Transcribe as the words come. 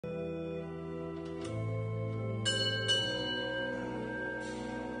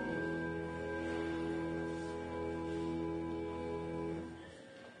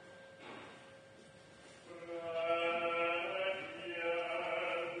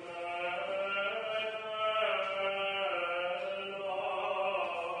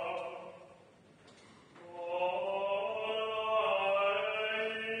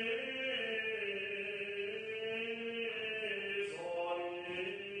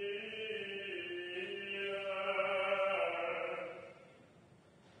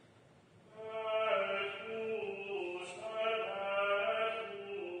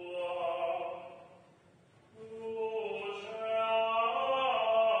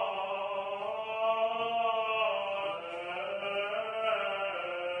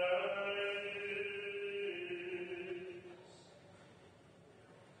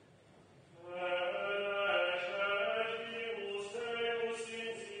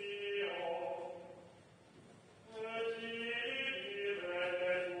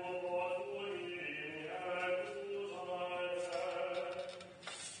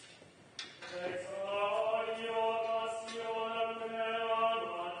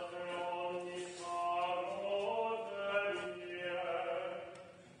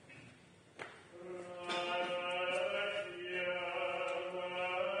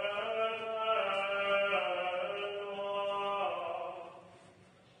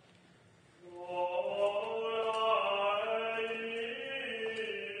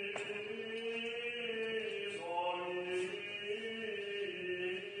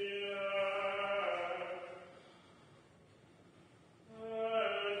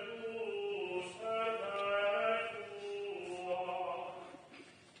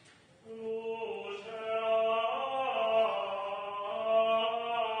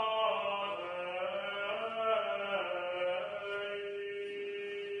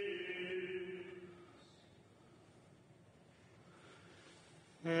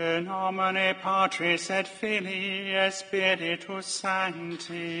nomine Patris et Filii et Spiritus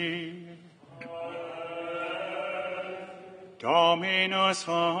Sancti. Dominus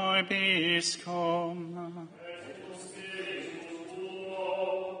vobiscum.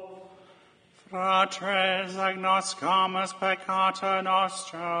 Fratres agnoscamus peccata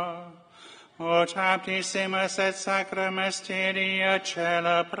nostra, ut aptissimus et sacra mysteria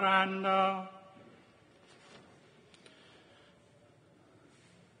celebranda.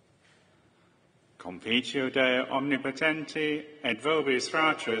 Confitio Dei omnipotenti et vobis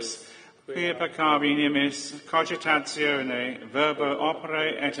fratris, quia peccavi nimis cogitatione, verbo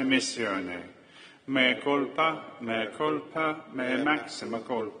opere et emissione. Me culpa, me maxima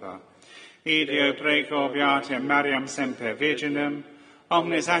culpa. Ideo preco beate Mariam semper virginem,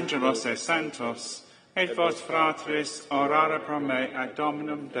 omnes angelos et sanctos, et vos fratris orare pro me ad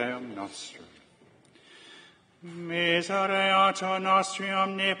Dominum Deum nostrum. Misereatur nostri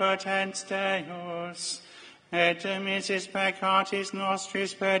omnipotens Deus, et dimissis peccatis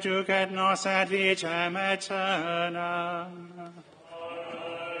nostris perducet nos ad vitam aeternam.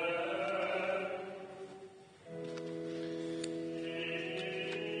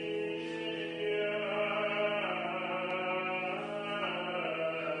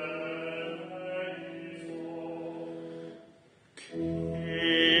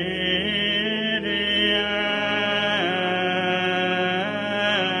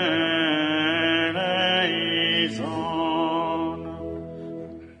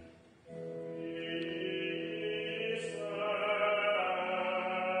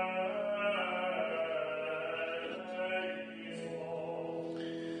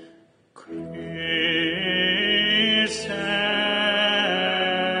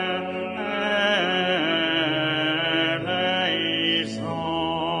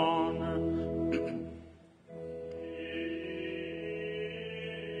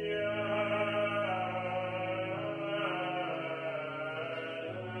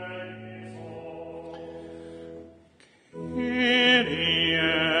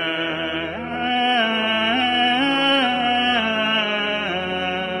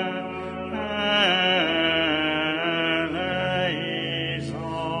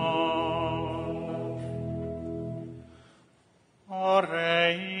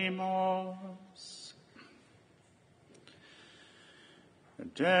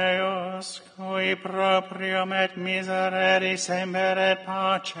 Deus, cui proprium et miserere semper et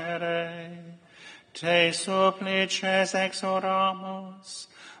pacere, te supplices exoramus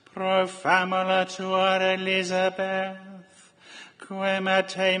pro famula tua Elizabeth, quem a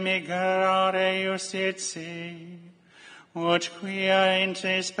te migrare justitii, ut quia in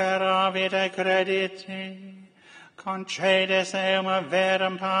te speravit et crediti, concedes eum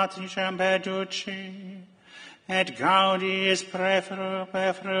verum patriciam perduci, et gaudiis per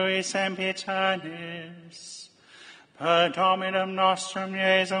fruis sempiternis, per Dominum nostrum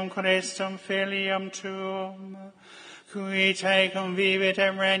Iesum Christum Filium tuum, qui te convivit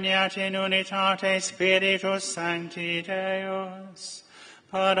et regnat in unitate Spiritus Sancti Deus,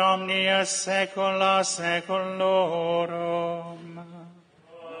 per omnia saecula saeculorum.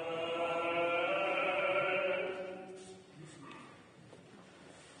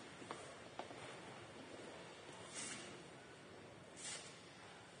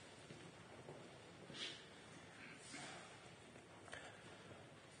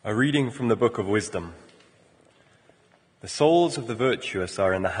 A reading from the Book of Wisdom. The souls of the virtuous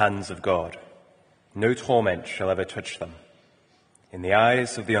are in the hands of God. No torment shall ever touch them. In the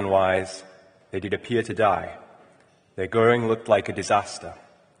eyes of the unwise, they did appear to die. Their going looked like a disaster.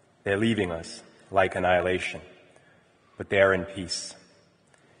 Their leaving us like annihilation. But they are in peace.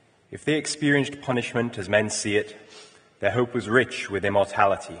 If they experienced punishment as men see it, their hope was rich with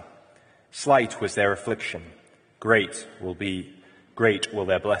immortality. Slight was their affliction. Great will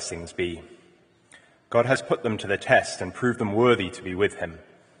their blessings be. God has put them to the test and proved them worthy to be with him.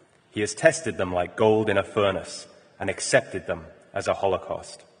 He has tested them like gold in a furnace and accepted them as a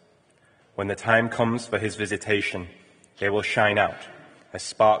holocaust. When the time comes for his visitation, they will shine out. As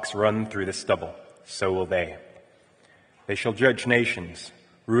sparks run through the stubble, so will they. They shall judge nations,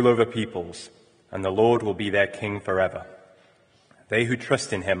 rule over peoples, and the Lord will be their king forever. They who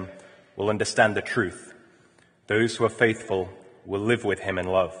trust in him will understand the truth. Those who are faithful will live with him in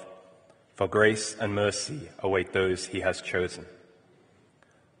love, for grace and mercy await those he has chosen.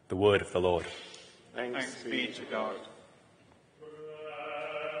 The word of the Lord. Thanks be to God.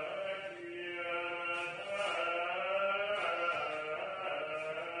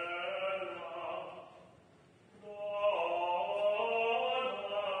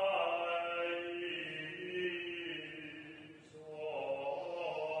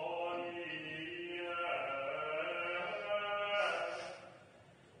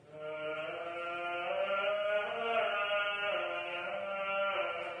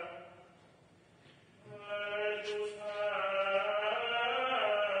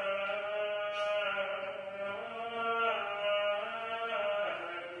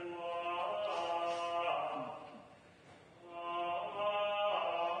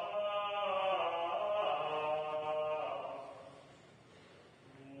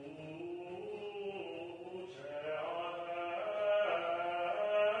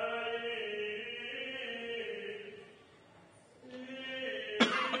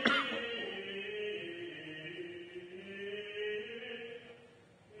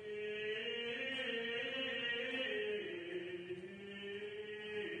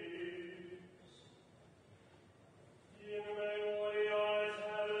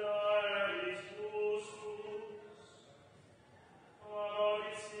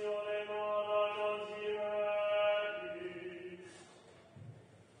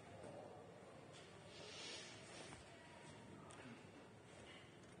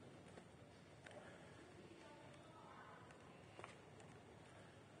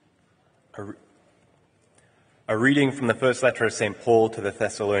 A reading from the first letter of St. Paul to the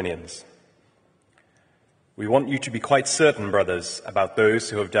Thessalonians. We want you to be quite certain, brothers, about those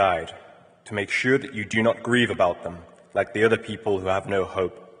who have died, to make sure that you do not grieve about them, like the other people who have no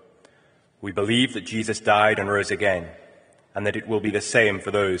hope. We believe that Jesus died and rose again, and that it will be the same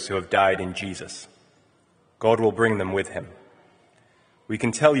for those who have died in Jesus. God will bring them with him. We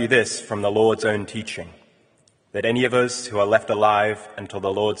can tell you this from the Lord's own teaching, that any of us who are left alive until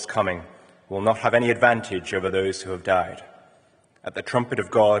the Lord's coming will not have any advantage over those who have died. At the trumpet of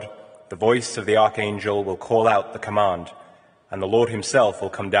God, the voice of the archangel will call out the command, and the Lord himself will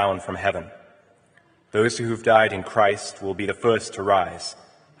come down from heaven. Those who have died in Christ will be the first to rise,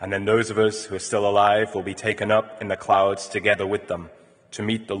 and then those of us who are still alive will be taken up in the clouds together with them to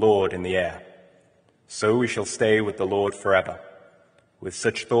meet the Lord in the air. So we shall stay with the Lord forever. With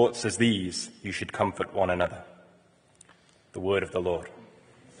such thoughts as these, you should comfort one another. The word of the Lord.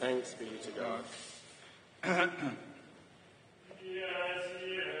 Thanks be to God.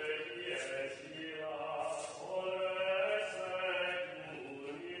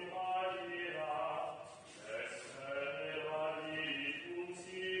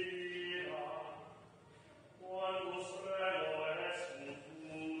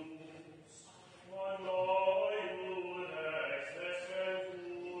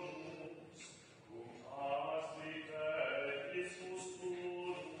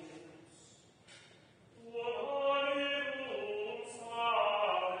 Oh,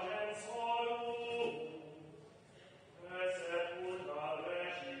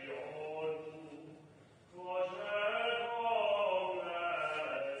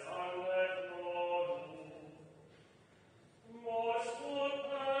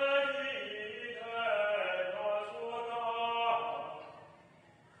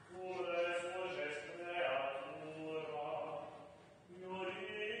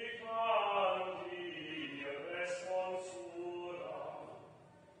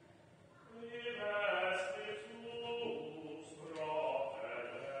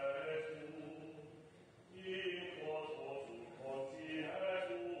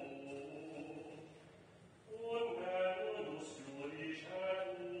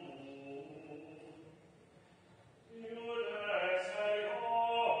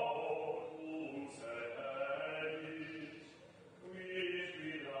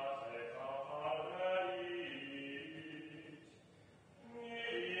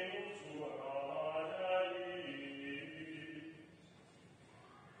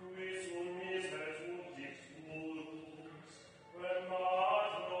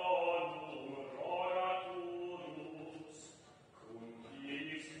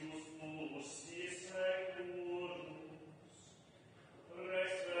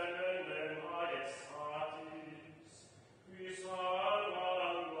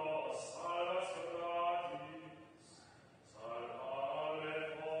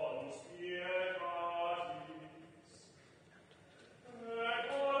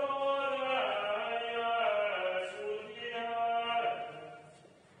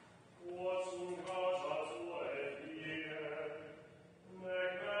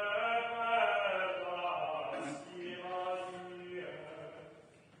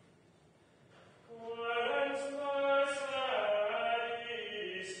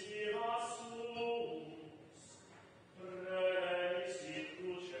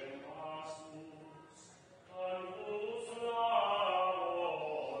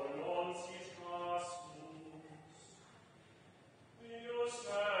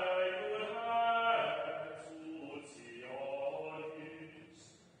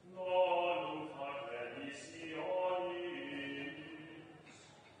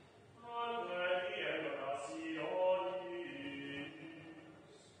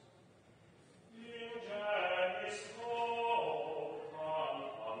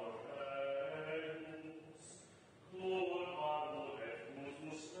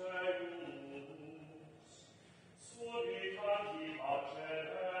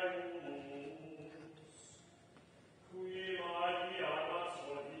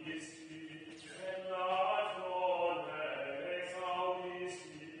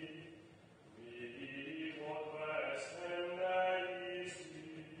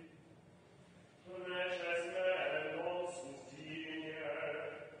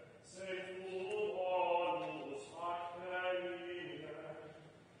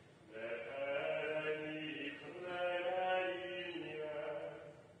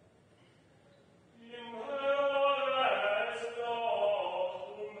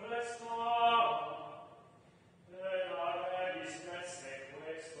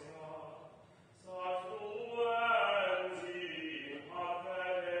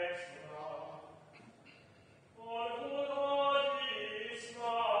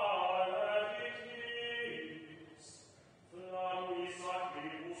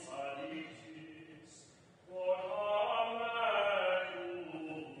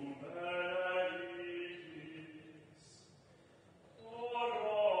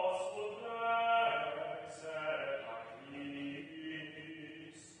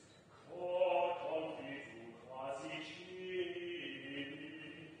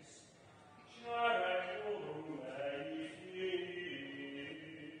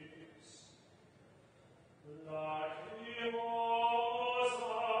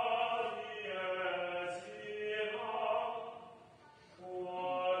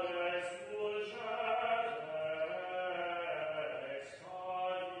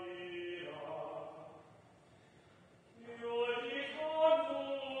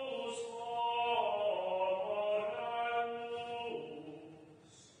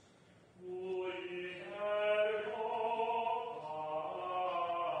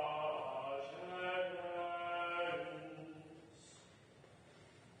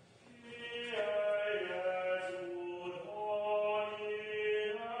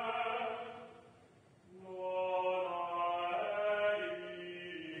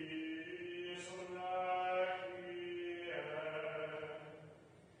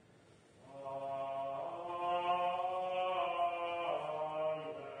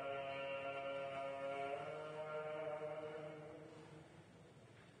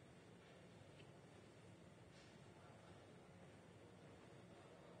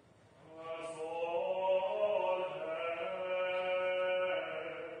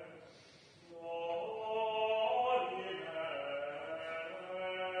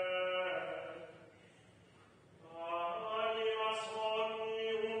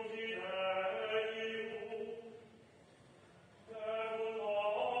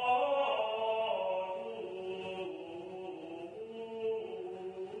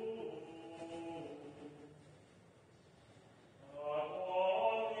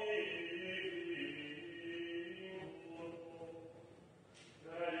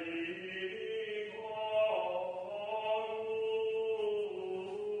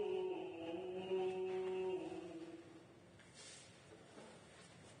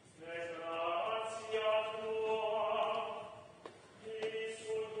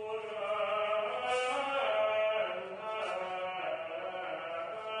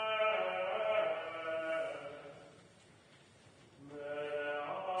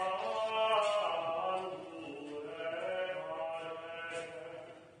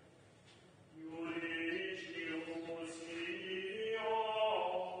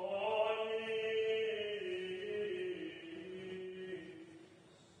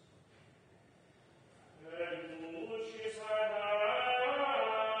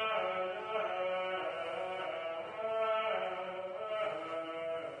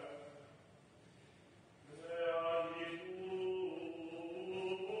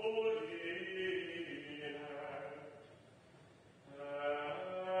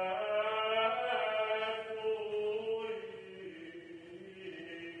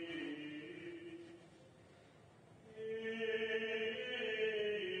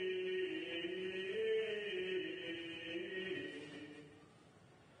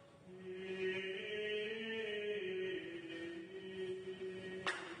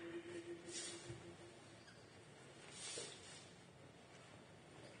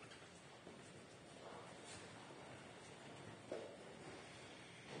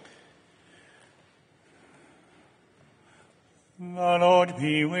 The Lord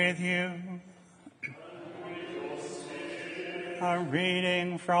be with you. A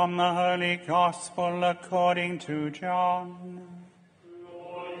reading from the Holy Gospel according to John.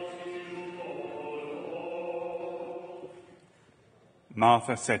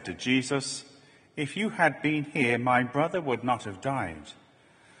 Martha said to Jesus, "If you had been here, my brother would not have died.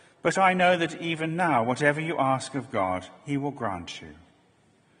 But I know that even now, whatever you ask of God, he will grant you."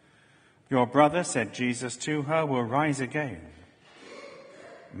 "Your brother," said Jesus to her, "will rise again."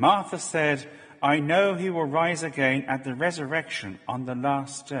 Martha said, "I know he will rise again at the resurrection on the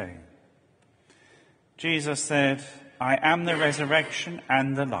last day." Jesus said, "I am the resurrection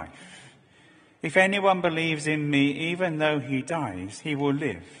and the life. If anyone believes in me, even though he dies, he will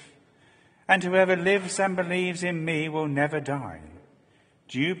live. And whoever lives and believes in me will never die.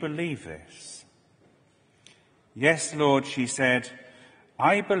 Do you believe this?" "Yes, Lord," she said,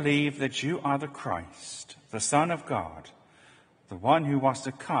 "I believe that you are the Christ, the Son of God, the one who was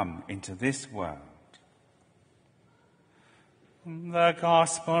to come into this world." The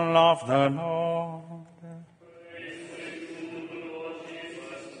Gospel of the Lord.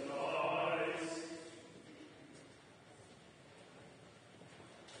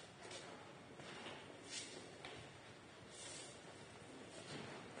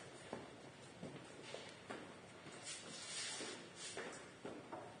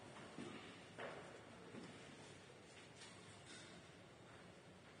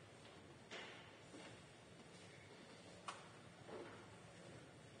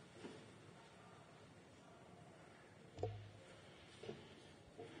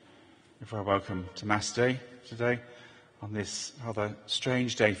 Very welcome to Mass Day today, on this rather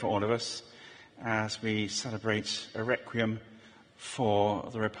strange day for all of us, as we celebrate a requiem for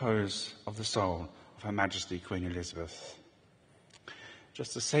the repose of the soul of Her Majesty Queen Elizabeth.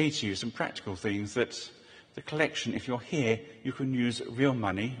 Just to say to you some practical things, that the collection, if you're here, you can use real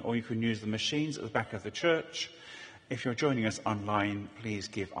money or you can use the machines at the back of the church. If you're joining us online, please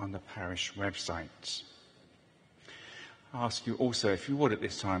give on the parish website. I ask you also, if you would at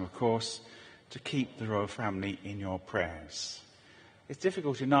this time, of course, to keep the royal family in your prayers. It's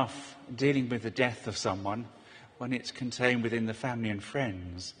difficult enough dealing with the death of someone when it's contained within the family and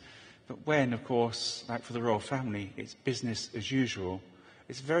friends. But when, of course, like for the royal family, it's business as usual,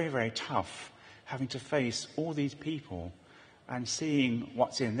 it's very, very tough having to face all these people and seeing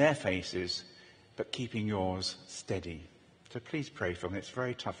what's in their faces, but keeping yours steady. So please pray for them. It's a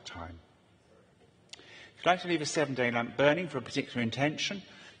very tough time. If you'd like to leave a 7-day lamp burning for a particular intention,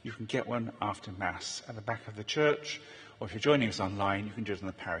 you can get one after Mass at the back of the church, or if you're joining us online, you can do it on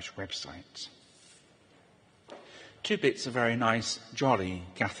the parish website. 2 bits of very nice, jolly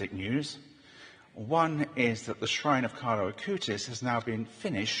Catholic news. One is that the shrine of Carlo Acutis has now been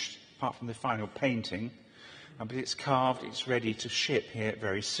finished, apart from the final painting, but it's carved, it's ready to ship here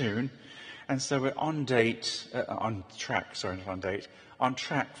very soon. And so we're on track for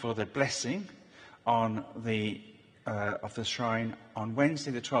the blessing of the shrine on Wednesday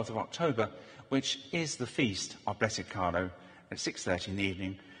the 12th of October, which is the feast of Blessed Carlo at 6:30 in the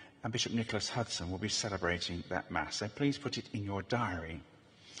evening, and Bishop Nicholas Hudson will be celebrating that Mass. So please put it in your diary.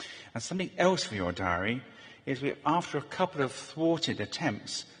 And something else for your diary is after a couple of thwarted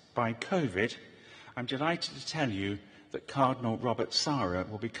attempts by COVID, I'm delighted to tell you that Cardinal Robert Sarah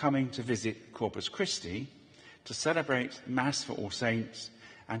will be coming to visit Corpus Christi to celebrate Mass for All Saints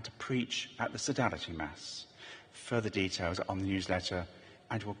and to preach at the Sodality Mass. Further details are on the newsletter,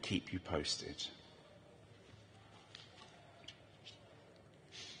 and we'll keep you posted.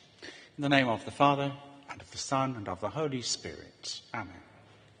 In the name of the Father, and of the Son, and of the Holy Spirit. Amen.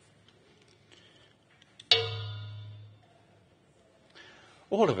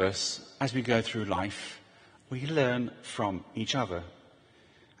 All of us, as we go through life, we learn from each other.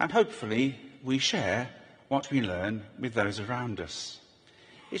 And hopefully we share what we learn with those around us.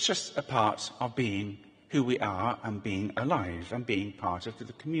 It's just a part of being who we are and being alive and being part of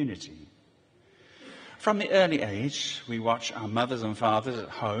the community. From the early age, we watch our mothers and fathers at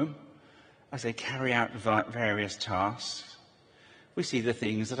home as they carry out various tasks. We see the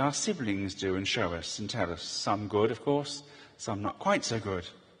things that our siblings do and show us and tell us, some good, of course, some not quite so good.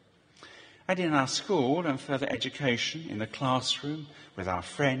 And in our school and further education, in the classroom, with our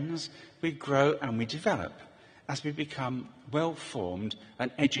friends, we grow and we develop as we become well-formed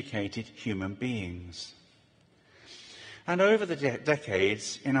and educated human beings. And over the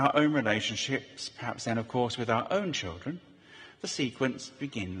decades, in our own relationships, perhaps then, of course, with our own children, the sequence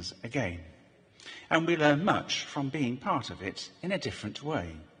begins again. And we learn much from being part of it in a different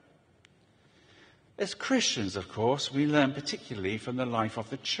way. As Christians, of course, we learn particularly from the life of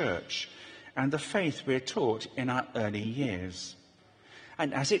the Church and the faith we're taught in our early years.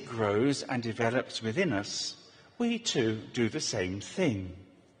 And as it grows and develops within us, we too do the same thing.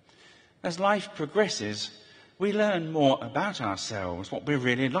 As life progresses, we learn more about ourselves, what we're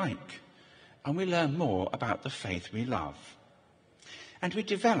really like, and we learn more about the faith we love. And we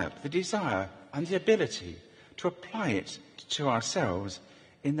develop the desire and the ability to apply it to ourselves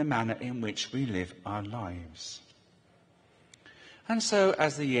in the manner in which we live our lives. And so,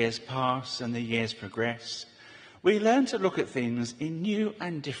 as the years pass and the years progress, we learn to look at things in new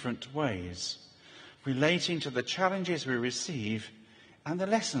and different ways, relating to the challenges we receive and the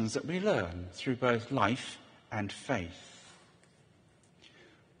lessons that we learn through both life and faith.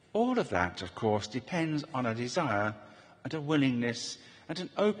 All of that, of course, depends on a desire and a willingness and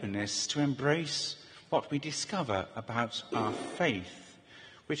an openness to embrace what we discover about our faith,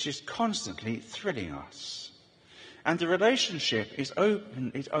 which is constantly thrilling us. And the relationship is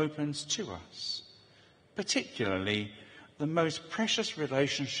open, it opens to us, particularly the most precious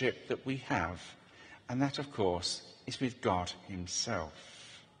relationship that we have, and that, of course, is with God himself.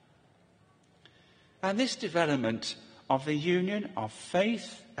 And this development of the union of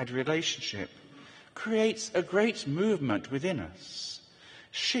faith and relationship creates a great movement within us,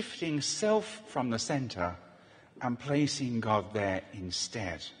 shifting self from the centre and placing God there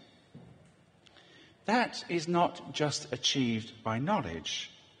instead. That is not just achieved by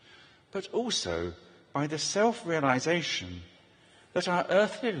knowledge, but also by the self-realization that our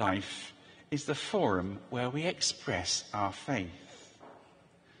earthly life is the forum where we express our faith.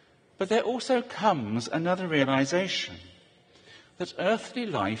 But there also comes another realization, that earthly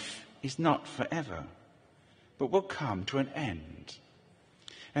life is not forever, but will come to an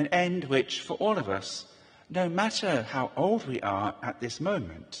end which, for all of us, no matter how old we are at this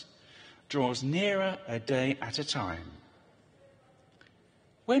moment, draws nearer a day at a time.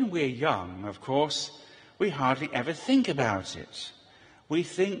 When we're young, of course, we hardly ever think about it. We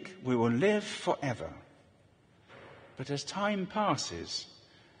think we will live forever. But as time passes,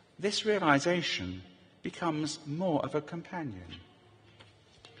 this realization becomes more of a companion.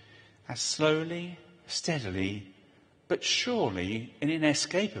 As slowly, steadily, but surely and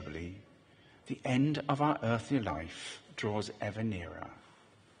inescapably, the end of our earthly life draws ever nearer.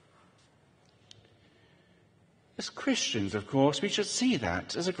 As Christians, of course, we should see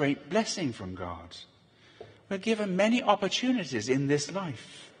that as a great blessing from God. We're given many opportunities in this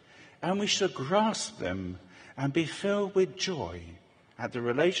life, and we should grasp them and be filled with joy at the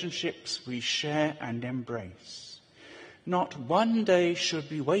relationships we share and embrace. Not one day should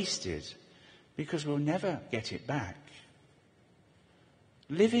be wasted, because we'll never get it back.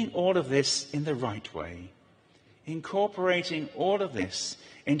 Living all of this in the right way, incorporating all of this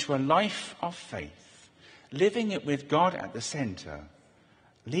into a life of faith, living it with God at the centre,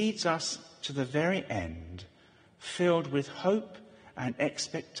 leads us to the very end, filled with hope and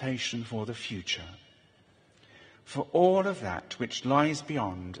expectation for the future, for all of that which lies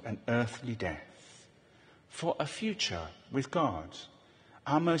beyond an earthly death, for a future with God,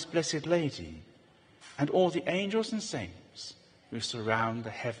 our most blessed Lady, and all the angels and saints who surround the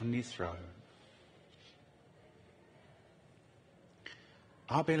heavenly throne.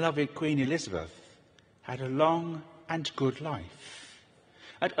 Our beloved Queen Elizabeth had a long and good life.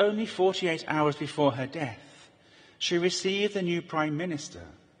 At only 48 hours before her death, she received the new Prime Minister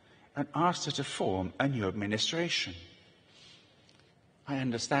and asked her to form a new administration. I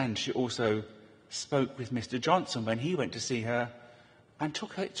understand she also spoke with Mr. Johnson when he went to see her and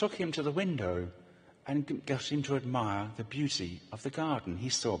took him to the window and got him to admire the beauty of the garden he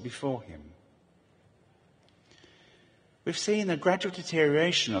saw before him. We've seen the gradual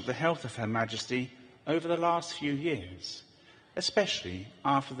deterioration of the health of Her Majesty over the last few years, especially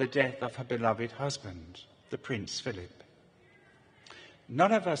after the death of her beloved husband, the Prince Philip.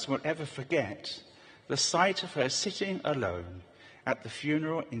 None of us will ever forget the sight of her sitting alone at the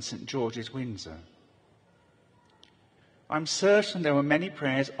funeral in St. George's, Windsor. I'm certain there were many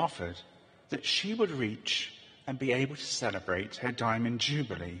prayers offered that she would reach and be able to celebrate her Diamond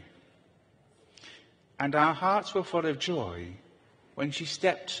Jubilee. And our hearts were full of joy when she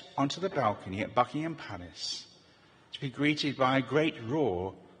stepped onto the balcony at Buckingham Palace to be greeted by a great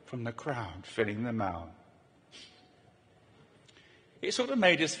roar from the crowd filling the Mall. It sort of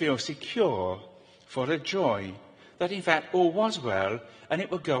made us feel secure, full of joy, that in fact all was well and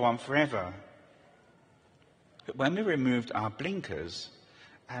it would go on forever. But when we removed our blinkers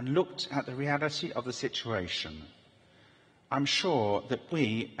and looked at the reality of the situation, I'm sure that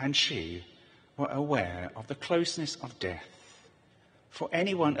we and she were aware of the closeness of death. For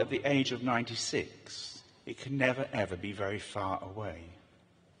anyone at the age of 96, it can never ever be very far away.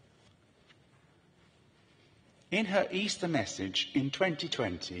 In her Easter message in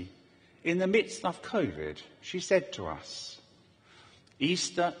 2020, in the midst of COVID, she said to us,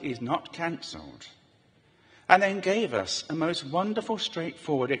 "Easter is not cancelled," and then gave us a most wonderful,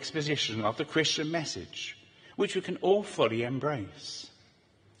 straightforward exposition of the Christian message, which we can all fully embrace.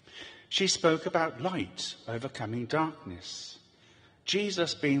 She spoke about light overcoming darkness,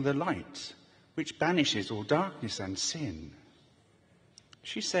 Jesus being the light which banishes all darkness and sin.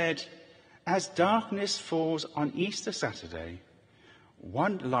 She said, as darkness falls on Easter Saturday,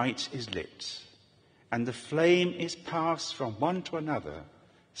 one light is lit, and the flame is passed from one to another,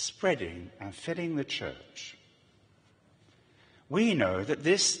 spreading and filling the church. We know that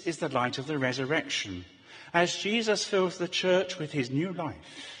this is the light of the resurrection, as Jesus fills the church with his new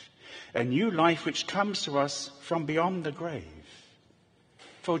life, a new life which comes to us from beyond the grave.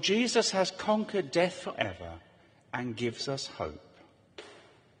 For Jesus has conquered death forever and gives us hope.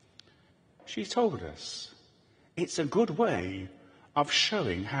 She told us it's a good way of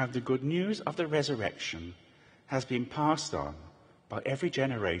showing how the good news of the resurrection has been passed on by every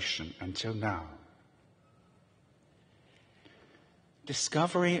generation until now.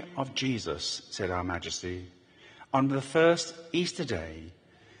 Discovery of Jesus, said Our Majesty, on the first Easter day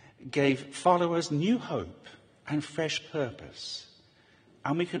gave followers new hope and fresh purpose,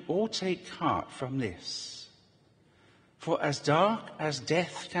 and we can all take heart from this. For as dark as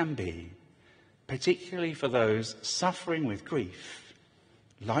death can be, particularly for those suffering with grief,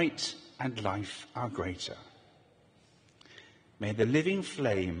 light and life are greater. May the living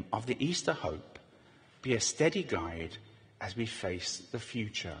flame of the Easter hope be a steady guide as we face the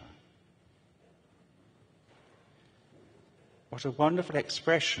future. What a wonderful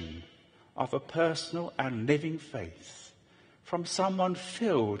expression of a personal and living faith from someone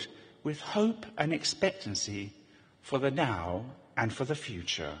filled with hope and expectancy for the now and for the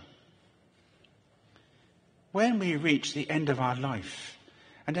future. When we reach the end of our life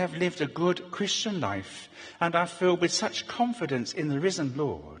and have lived a good Christian life and are filled with such confidence in the risen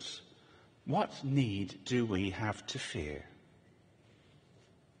Lord, what need do we have to fear?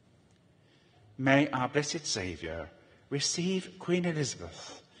 May our blessed Saviour receive Queen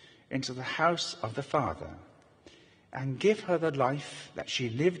Elizabeth into the house of the Father and give her the life that she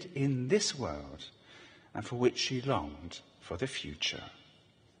lived in this world and for which she longed for the future.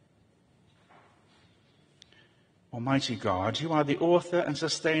 Almighty God, you are the author and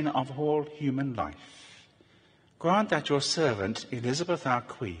sustainer of all human life. Grant that your servant, Elizabeth our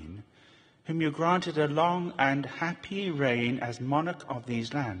Queen, whom you granted a long and happy reign as monarch of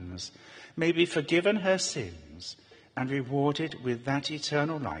these lands, may be forgiven her sins and rewarded with that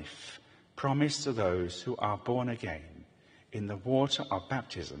eternal life promised to those who are born again in the water of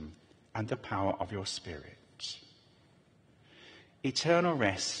baptism and the power of your Spirit. Eternal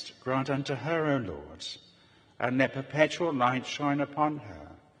rest grant unto her, O Lord, and let perpetual light shine upon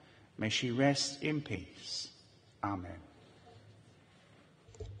her. May she rest in peace. Amen.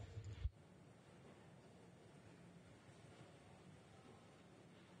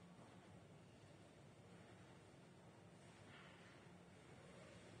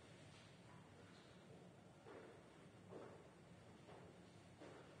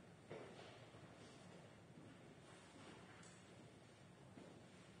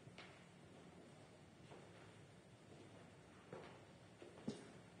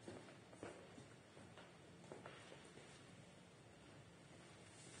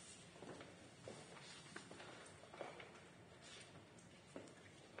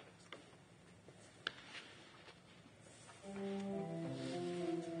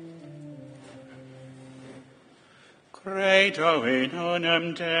 Credo in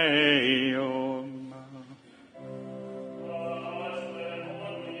unum Deum.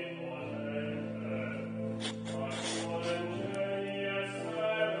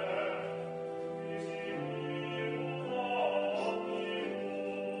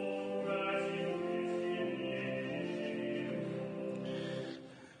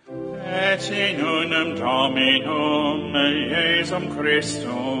 Et in unum Dominum Iesum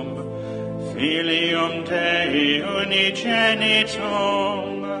Christum, Filium Dei unigenitum,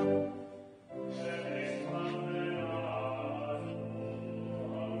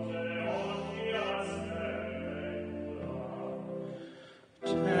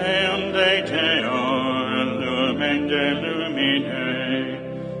 Deum de Deo, Lumen de Lumine,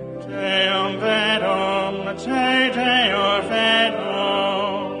 Deum Verum, Te Deo Verum,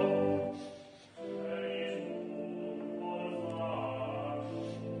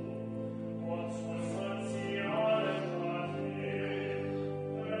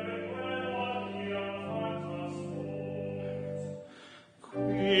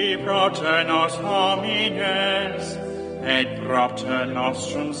 propter nos homines, et propter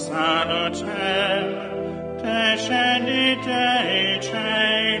nostrum salutem, descendit Dei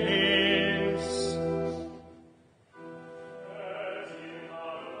celis.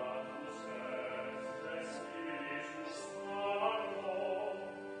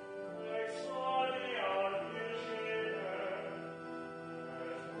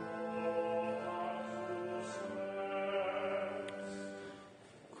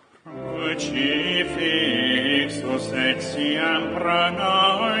 Crucifixus etiam pro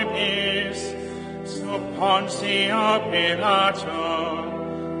nobis, sub Pontia Pilato,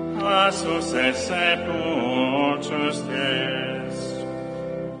 passus et sepultus est.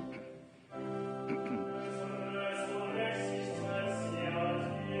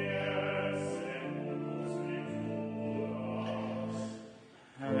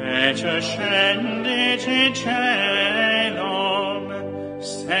 Et ascendit in caelum,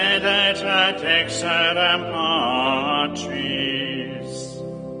 sedet ad dexteram Patris.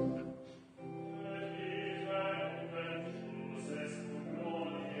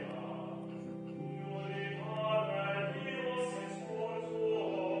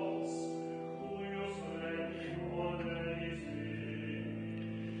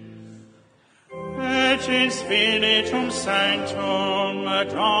 Et in Spiritum Sanctum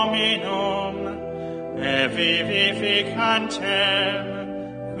Dominum, et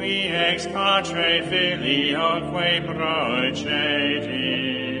vivificantem, qui ex Patre Filioque procedit.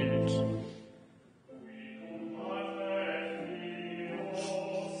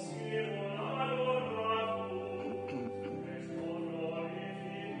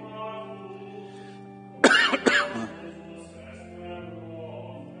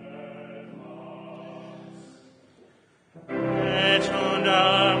 Et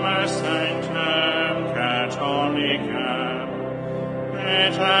unam sanctam Catholicam,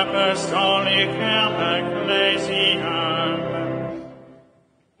 et apostolicam ecclesiam,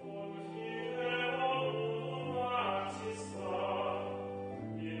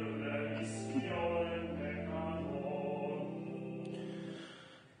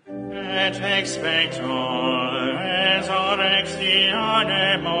 et expector resurrectione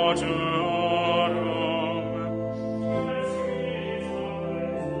mortuorum.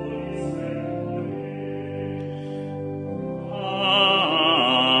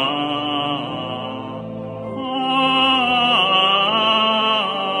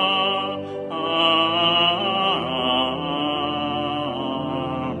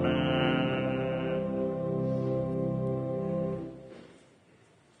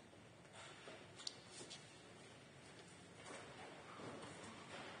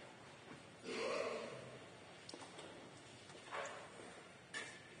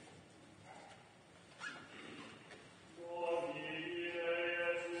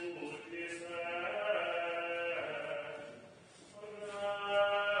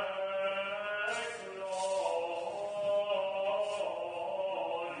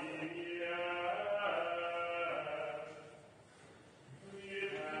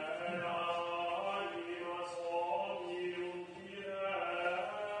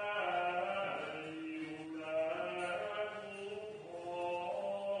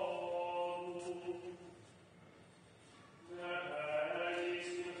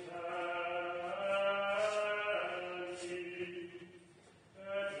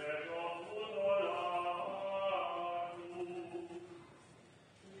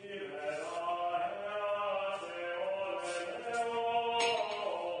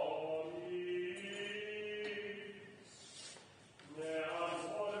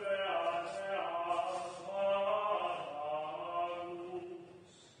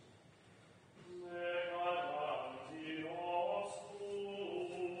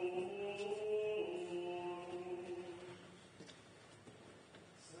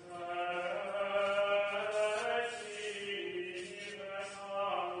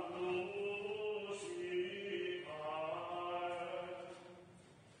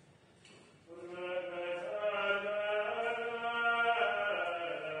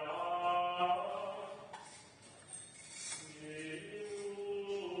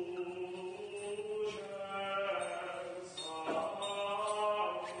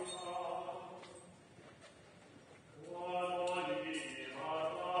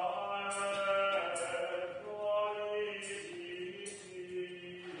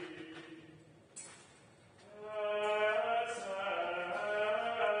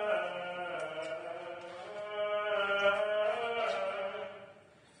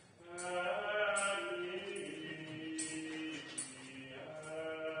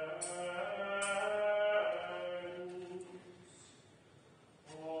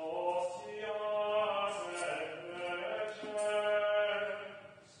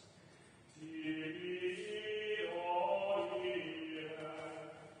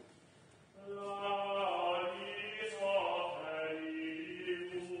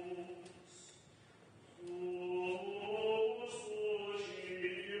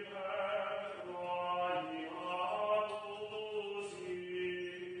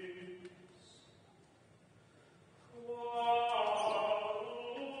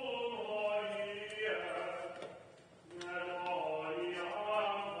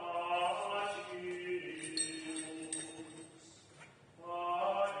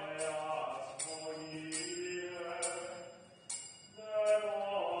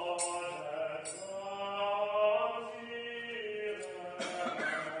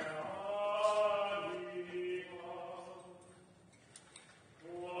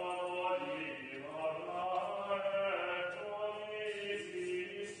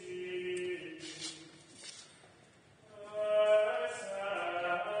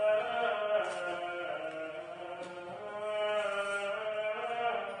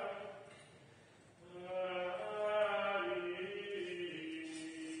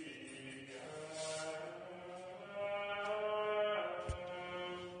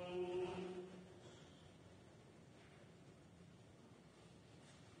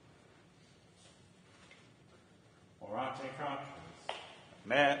 parte Catris,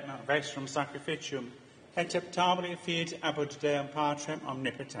 me vestrum sacrificium, et septabile fiat apud Deum Patrem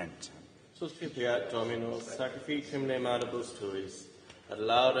omnipotentem. Suscipiat Dominus sacrificium de manibus tuis, ad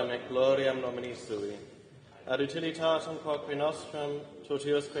laudem et gloriam nomini sui, ad utilitatem quoque nostrum,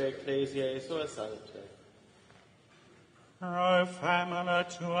 totiusque ecclesiae sua sanctae. Pro famula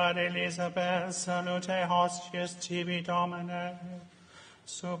tua de Elisabeth, salute hostius tibi Domine,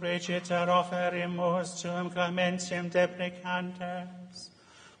 subliciter offerimus tuum clementiam deprecantes,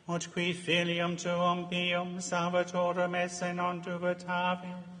 ut qui filium tuum pium salvatorem esse non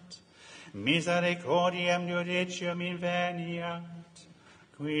dubitavit, misericordiam judicium inveniat,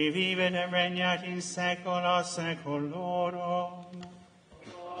 qui vivit et regnat in saecula saeculorum.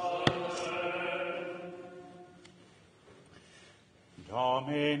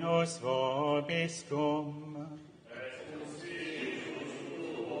 Dominus vobiscum,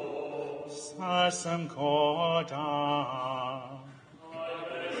 salsum corda,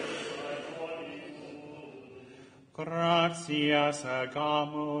 gratias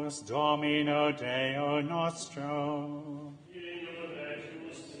agamus Domino Deo nostro,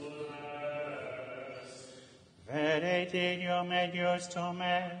 vede Deum et justum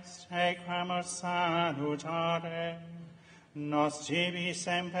est, equamus salutare, nos tibi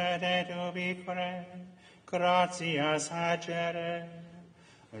semper et ubique, gratias agere,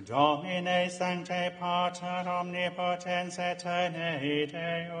 Domine Sancte Pater Omnipotens Aeternae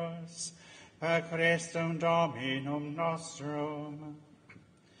Deus, per Christum Dominum nostrum.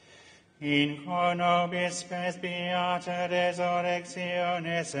 In quo nobis spes beata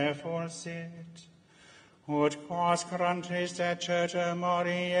resurrectionis effulsit, ut quos grantris de certa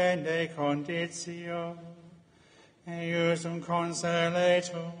moriende conditio, eiusum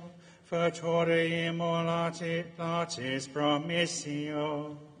consolator, futuri immolatis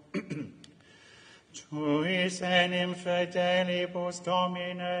promissio. Tuis enim fidelibus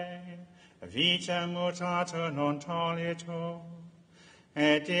Domine, vita mutato non tolito,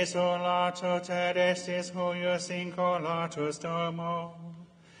 et isolato terrestis huius incolatus domo,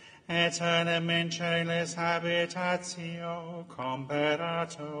 aeternam in celis habitatio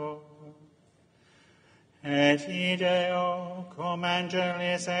comperato. Et ideo, cum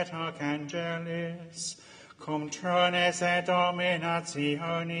angelis et archangelis, cum trones et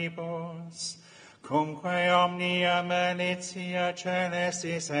dominationibus, cumque omnia militia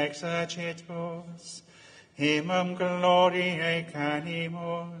celestis exercitus, imum gloriae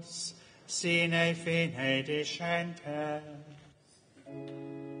canimus, sine fine discentes.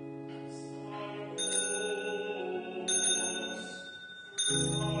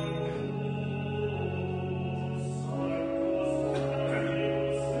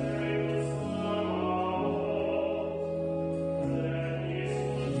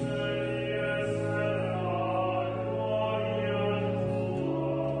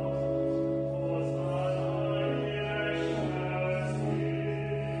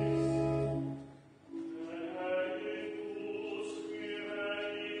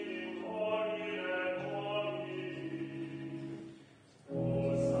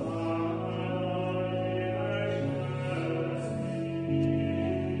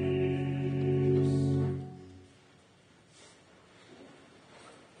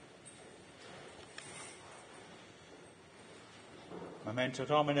 Memento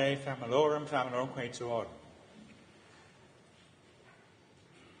Domini, familiorum quatuorum.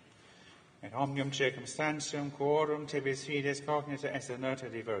 Et omnium circumstantium quorum tibis fides cognita est nota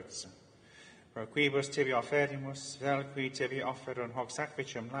devotia. Pro quibus tibi offerimus, vel qui tibi offerunt hoc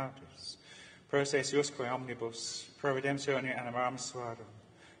sacrificium laudus. Pro se iusque omnibus, pro redemptione animarum suarum,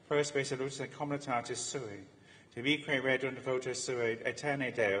 pro spe salutis et communitatis sui, tibique redunt votus sui,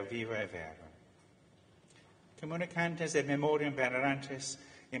 aeternae Deo viva et vera. Communicantes et memoriam venerantes,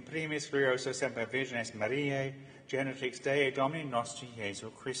 in primis glorioso semper Virgines Mariae, genitrix Dei Domini nostri Iesu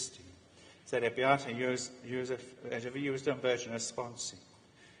Christi, sed et beata Iusdem Virginis Sponsi,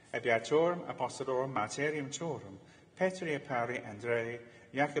 et beatorum apostolorum martyrium tuorum, Petri et Pauli Andrei,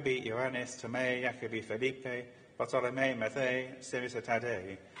 Jacobi Ioannis, Tomei, Jacobi Felipe, Bartolomei Matthaei, Sevis et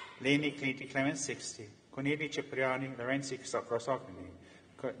Tadei, Leni Cliti Clement Sixti, Corneli Cipriani, Lorenzi Chrysogony,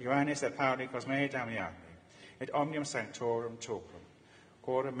 Ioannis et Pauli Cosmei Damiani, et omnium sanctorum tuorum,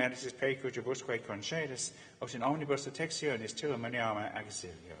 quorum meritis precurgibusque concedis, ut in omnibus detectionis tuum maniama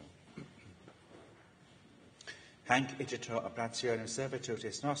auxilio. Hanc igitur oblationem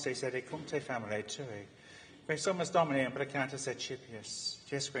servitutis nostri sede cum te familiae tui, que sumus Domini imprecantus et cipius,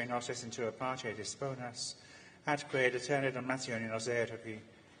 Jesque nostris in tua pace disponas, atque et aeternam natione nos ergi,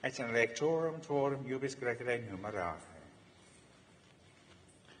 et in electorum tuorum iubis gregere numerare.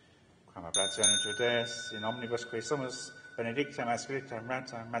 Amabrazione Judes, in omnibus qui sumus, benedictam ascriptam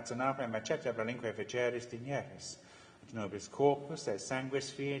ratam, mazzonavem macetem relinque vigeris dinieris, et nobis corpus et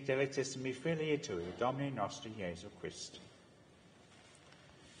sanguis fiat delectissimi filii tui, Domini nostri Iesu Christi.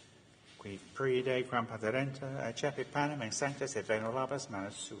 Qui pride quam paterenta, accepit panem in sanctus et venerabas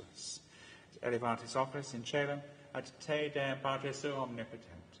manus suas, et elevatis operis in caelum, ad te Deum Patris su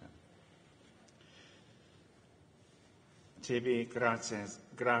omnipotentem. Tibi gratias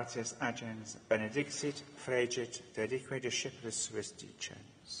agens benedixit, fregit, dedique discipulis suis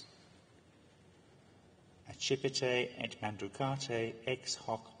dicens. Accipite et manducate ex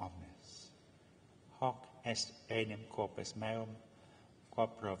hoc omnes. Hoc est enim corpus meum,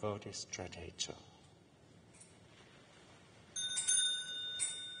 quod pro votis tradetur.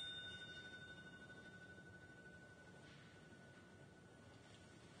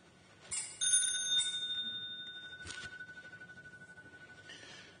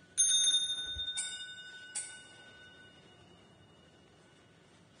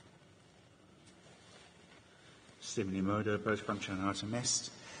 Simili modo post functionatum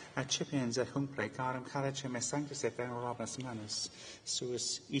est, accipiens et hunc precarum calicem et sanctus et venerabas manus,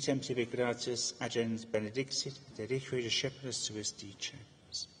 suis item tibi gratias agens benedixit, dedique discipulis suis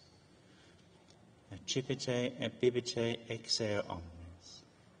dicens. Accipite et bibite ex ea omnes.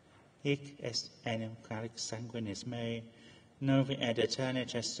 Hic est enim calix sanguinis mei, novi et aeterni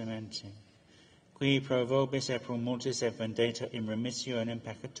testamenti, qui pro vobis et pro multis et vendetta in remissionem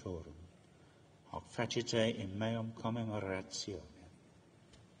peccatorum, hoc facite in meum commemorationem.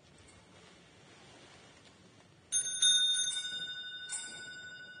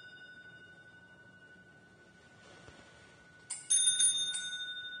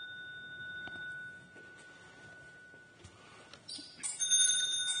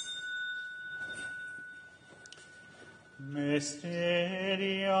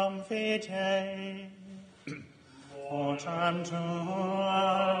 Mysterium Vitae, Autem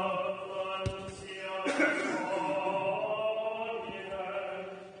Tuam,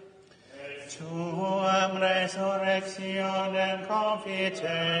 Tuam resurrectionem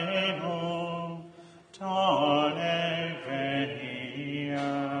confitemus, tone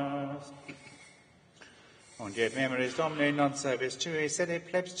venias. Und et memoris Domini non servis tui, sed et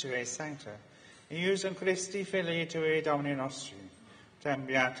plebs tui sancta, iusum Christi Filii tui Domini nostri,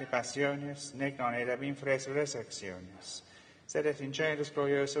 tembiate passionis, nec non et ab infres resurrectionis, sed et in celus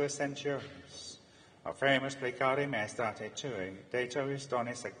glorioso ascensionis. Offremus plecare maestate tui, de tuis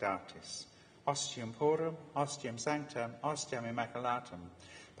donis sectatis, ostium purum, ostium sanctam, ostium immaculatum,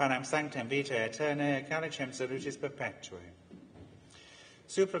 panem sanctam vitae aeternae, calicem salutis perpetui.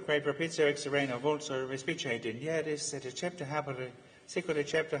 Supraque propitio ex sereno vultur, respice dinieris, et accepta habere, sicut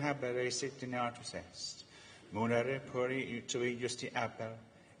accepta habere sit dignatus est. Munere puri tui justi abel,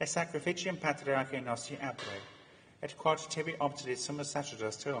 et sacrificium patriarchae nostri abre, et quod tibi obtidit summus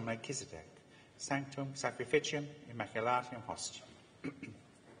sacerdos tuum Melchizedek, sanctum sacrificium immaculatum hostium.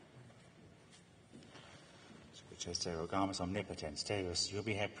 Which te rogamus omnipotens Deus,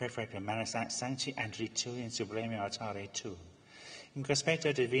 ubi heb preferectum manus sancti andri tui in sublime altare tuum, in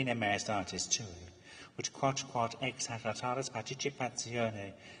conspecto divina maestatis tui, which quod ex ad altaris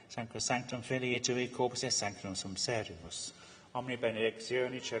participatione sanctum Filii tui corpus et sanctum sum seribus, omni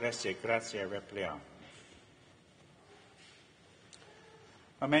benedictioni celesti et gratia repliam.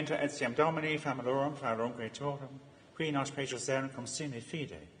 Momento etiam Domini familiorum frarum Creatorum, qui nos precious erum cum sine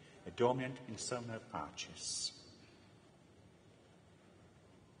fide, et dominant in somno pacis.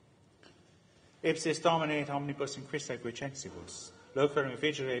 Ipsis Domini et omnibus in Christo Crescensibus, loquerum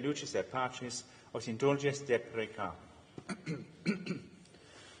vigile lucis et pacis, os indulges de precam.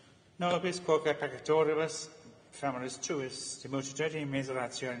 Nobis quoque peccatoribus, familis tuis, de multitudine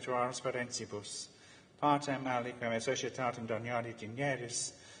miseratione tuarum sperentibus, partem aliquem et societatem doniari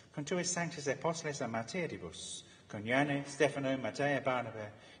dinieris, con tuis sanctis apostolis et martyribus, con Iane, Stefano, Matteo,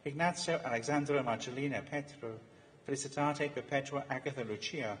 Barnaba, Ignatio, Alexandro, Marcellina, Petro, felicitate perpetua Agatha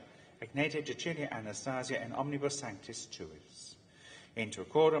Lucia, Agnete Cecilia Anastasia, and omnibus sanctis tuis. Inter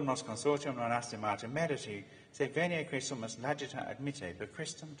quorum nos consortium non astimatum meriti, se venia que sumus lagita admite per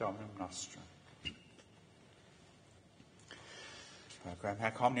Christum Dominum nostrum. Quam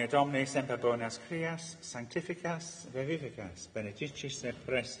hac omnia Domini semper bonas crias, sanctificas, revificas, benedicis et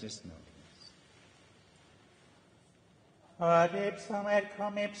prestis nobis. Ad ipsum et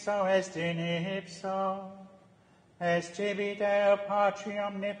cum ipso est in ipso, est tibi Deo Patri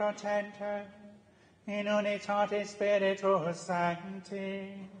omnipotente, in unitate Spiritus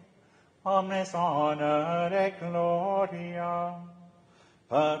Sancti, omnes honor et gloria,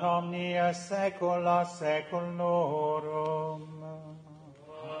 per omnia saecula saeculorum.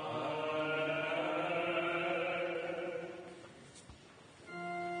 Amen.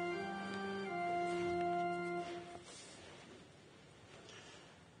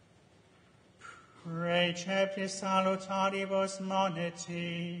 receptis salutaribus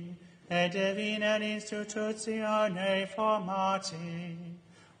moniti, et divina institutione formati,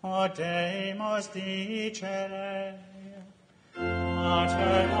 odemus dicere,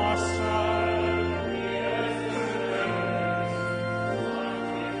 Mater nostra,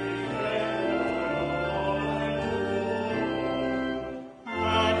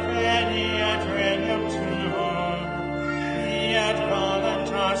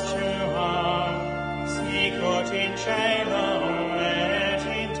 in cielo et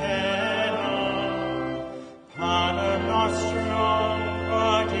in terra, Panem nostrum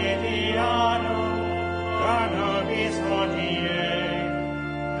quotidianum da nobis hodie,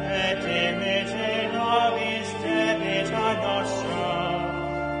 et dimitte nobis debita nostra,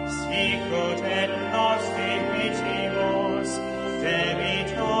 sicut et nos dimittimus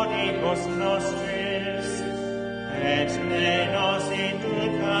debitoribus nostris, et ne nos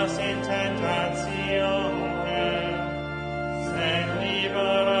inducas in tentationem, sed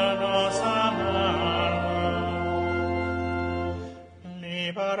libera nos a malo.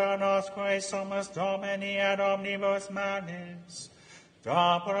 Libera nos quae sumus Domini ad omnibus malis,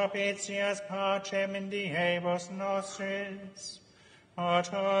 da propitias pacem in diebus nostris,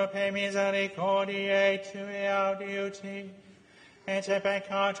 auto per misericordiae Tue audiuti, et a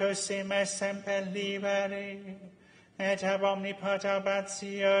peccato simme semper liberi, et ab omni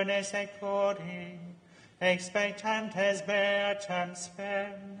perturbatione securi, expectantes beatam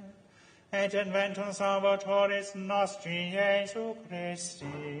spem, et inventum salvatoris nostri Iesu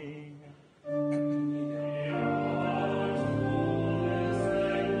Christi.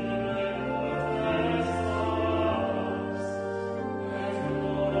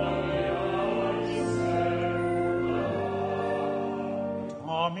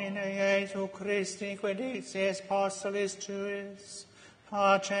 Domine Iesu Christi, quid dices apostolis Tuis,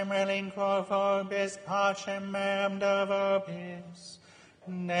 pacem relinquo vobis, pacem meam da vobis,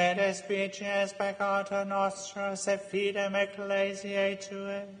 ne despicies peccata nostra, sed fidem ecclesiae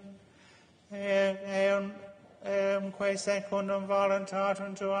Tuae, eumque secundum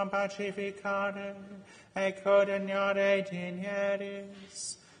voluntatem Tuam pacificare, et codignare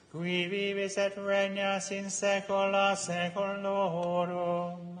digneris, qui vivis et regnas in saecula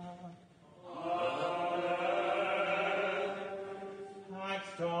saeculorum. Pax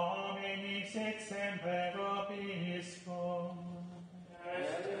Domini sit semper vobiscum.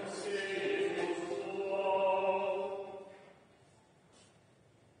 Et in spiritu tuo.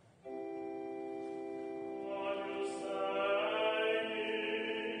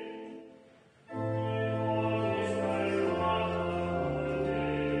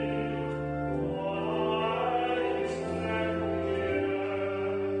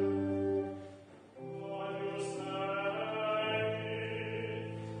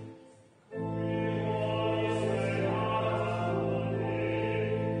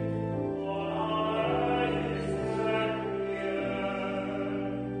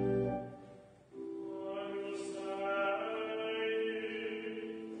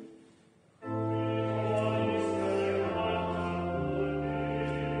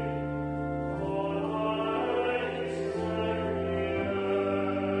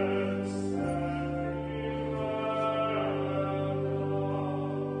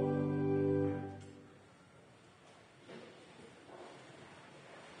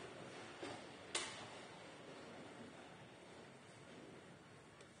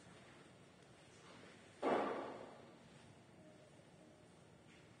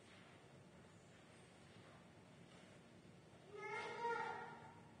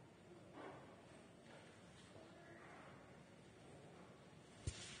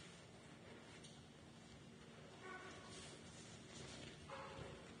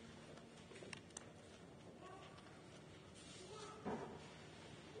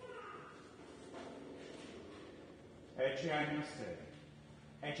 Ecce agnus Dei,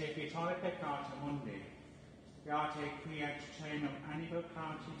 ecce vitale peccata mundi, beate qui et cenum annivo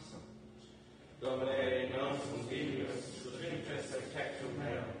parti sunt. Domine nostrum Deus, utrintes et tectum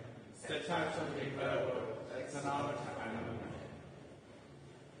meum, statatum in verbo, et sanavita anima.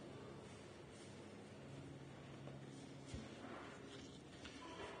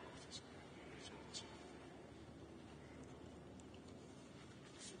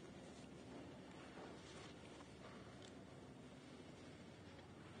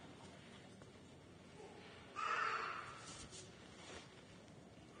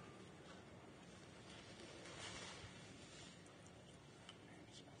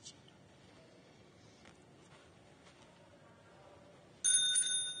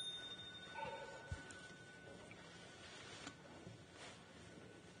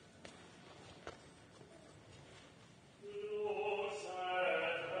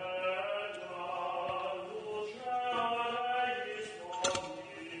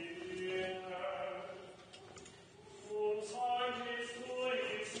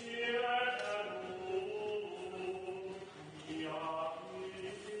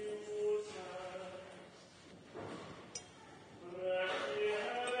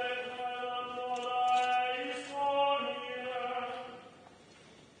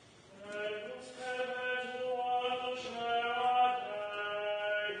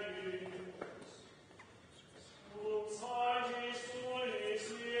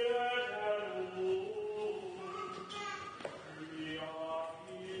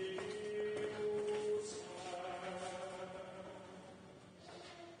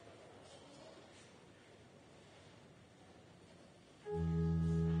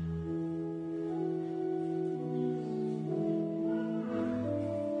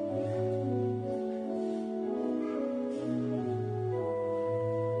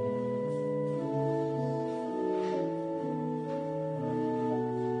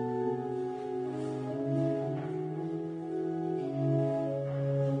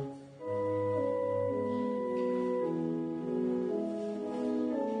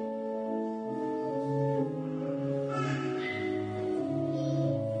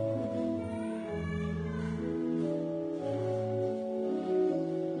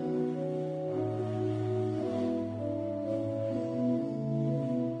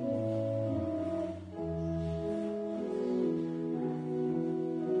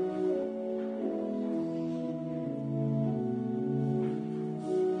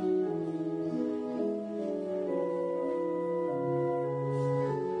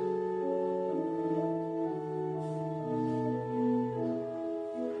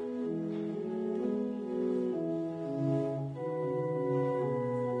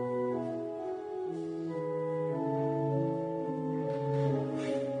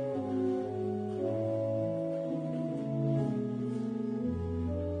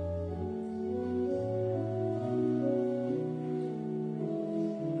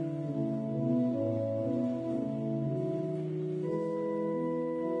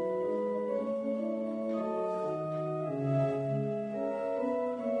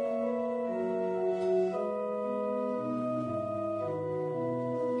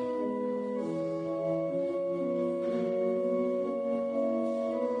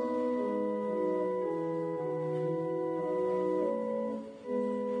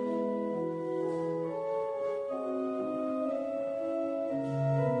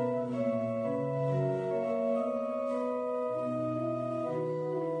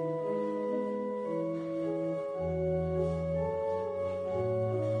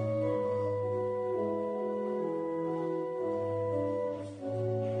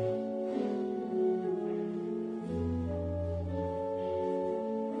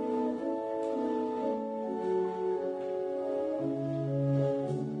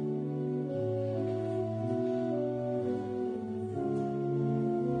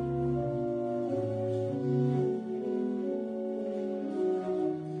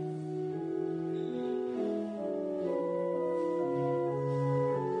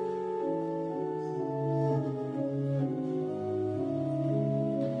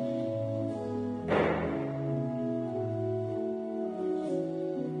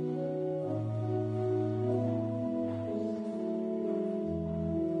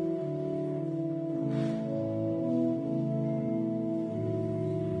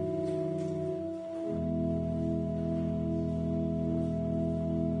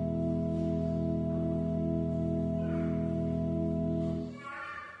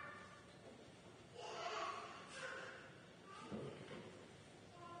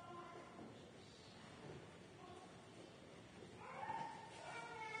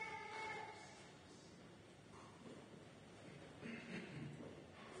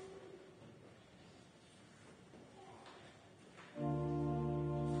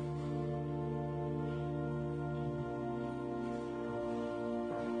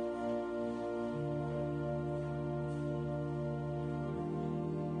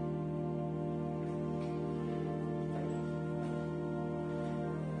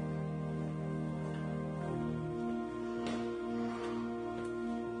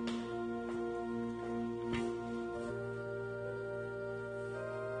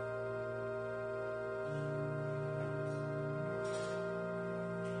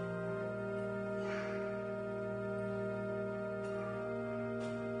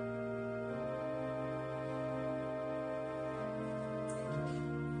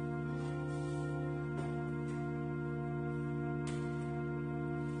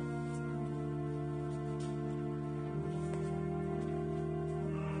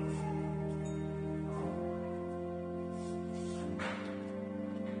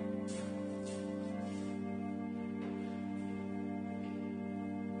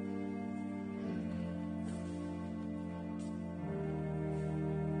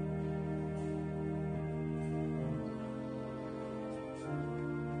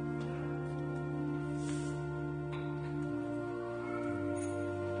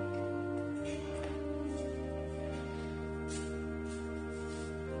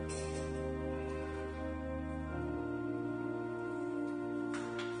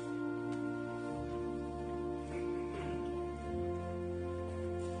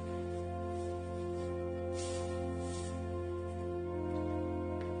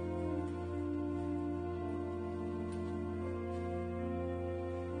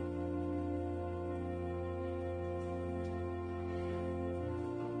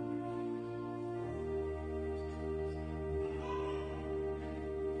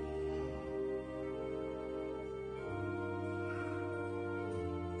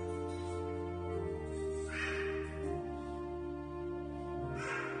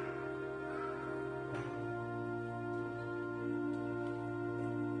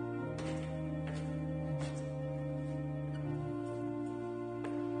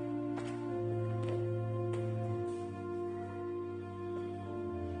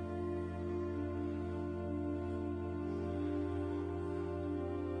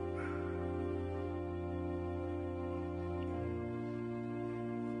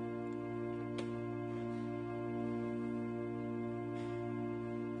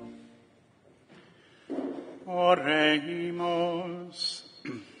 Oremus.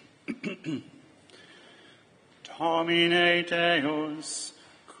 Domine Deus,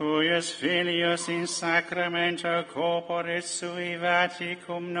 cuius filius in sacramento corporis sui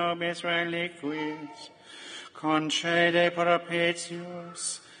Vaticum nobis reliquit, concede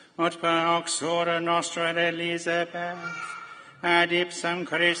propitius, ut per auxora nostra Elisabeth, ad ipsum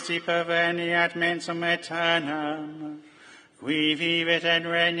Christi perveniat mensum aeternam, qui vivit et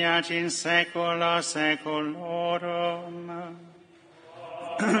regnat in saecula saeculorum.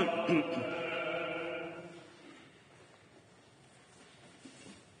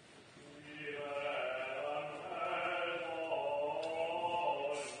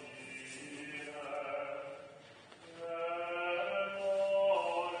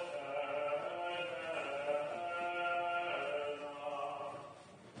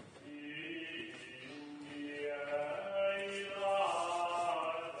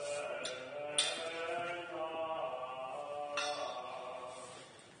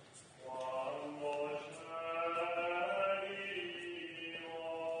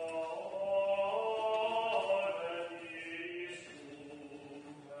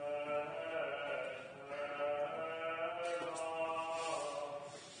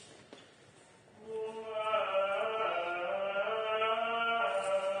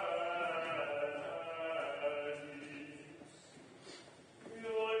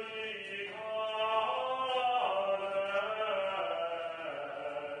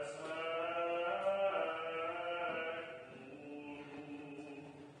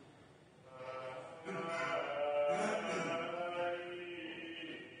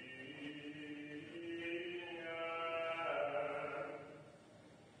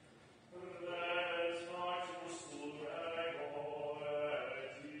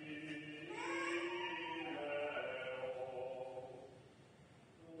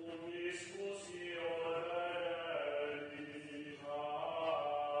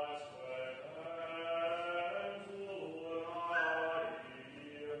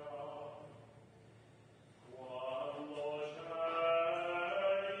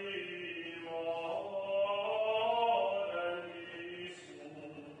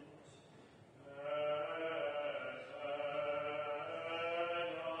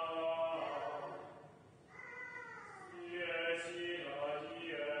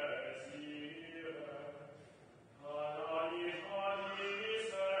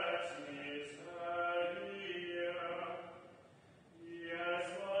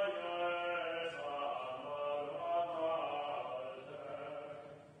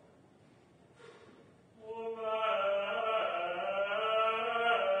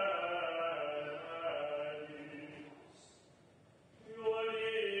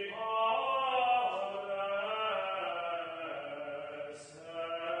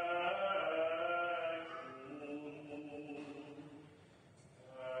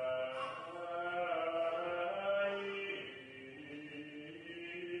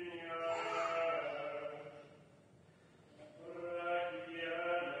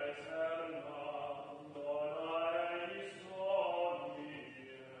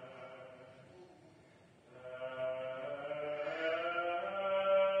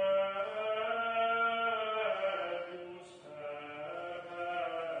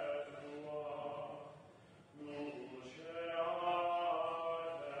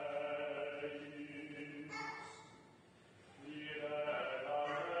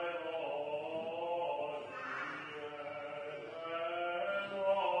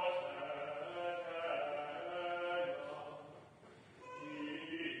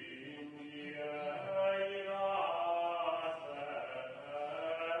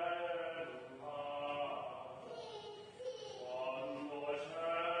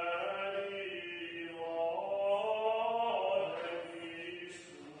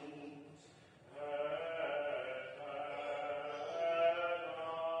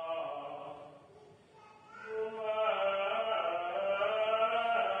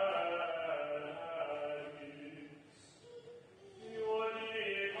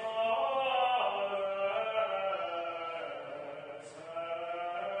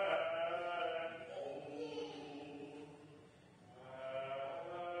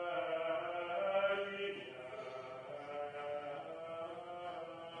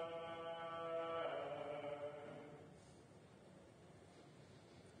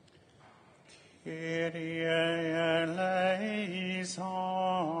 Kyrie eleison.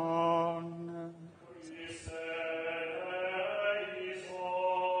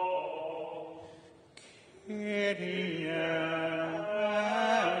 Kyrie eleison.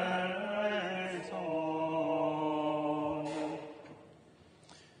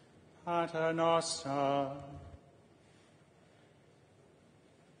 Pater noster,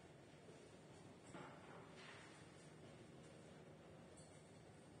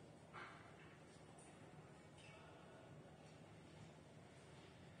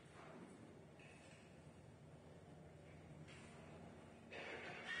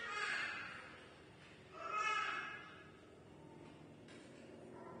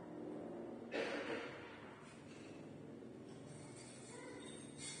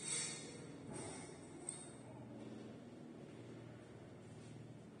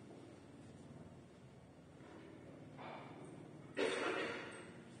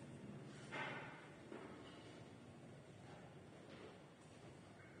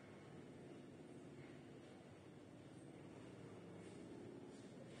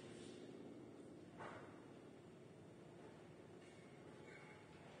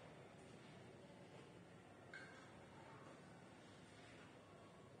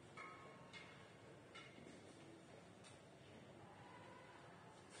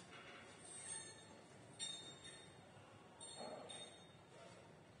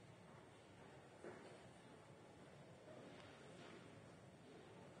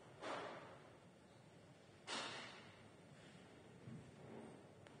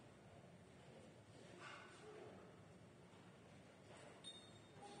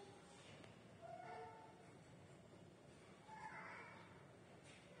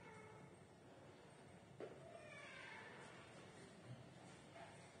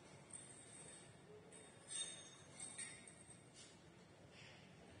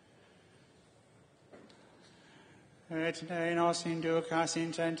 Et ne nos inducas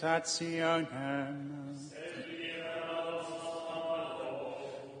in tentationem,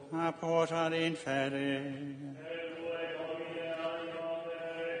 apporta ad inferi,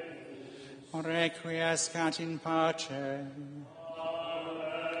 requiescat in pace.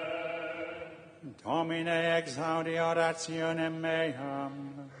 Domine exaudi orationem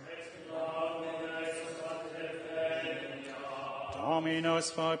meam.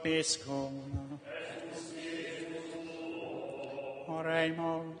 Dominus vobiscum.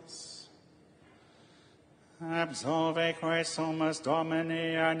 Oremus. Absolve quae sumus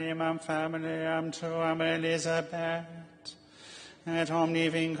Domini animam familiam tuam Elizabeth, et omni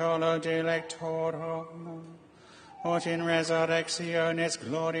vinculo delectorum, ut in resurrectionis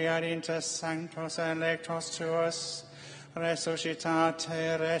gloria inter sanctos electos tuos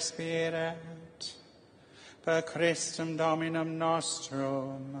resuscitate respiret, per Christum Dominum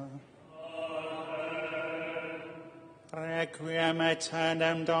nostrum. Requiem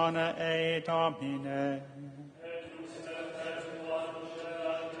aeternam dona ei Domine.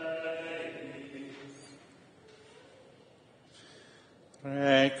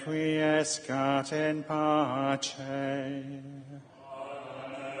 Requiescat in pace.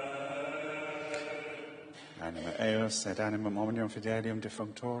 Anima eos et animum omnium fidelium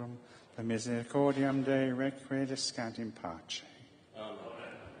defunctorum, per misericordiam Dei requiescat in pace.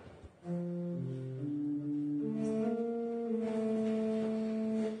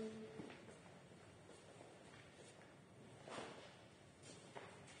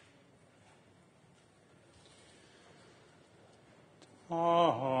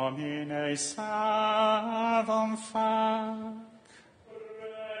 Domine salvum fac.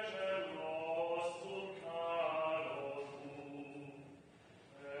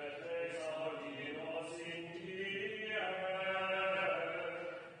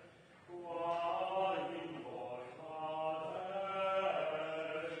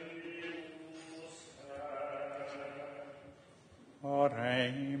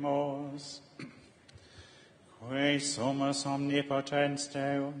 Oremus. Quae sumus omnipotens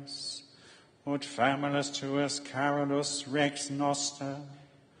Deus, ut familis tuas carolus rex noster,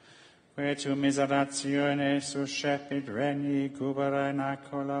 quae tu miseratione suscepit regni gubera in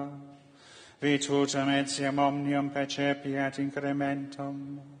acola, vitutum etiam omnium percepiat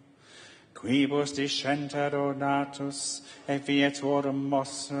incrementum, quibus discenter donatus et vietorum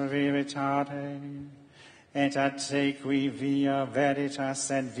mostra veritate, et ad te qui via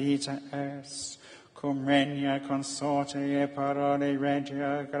veritas et vita est, cum regna consorte e parole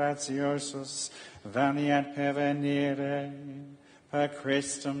regia graciosus vaniat pervenire, per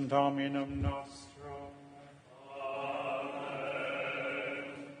Christum Dominum nostrum.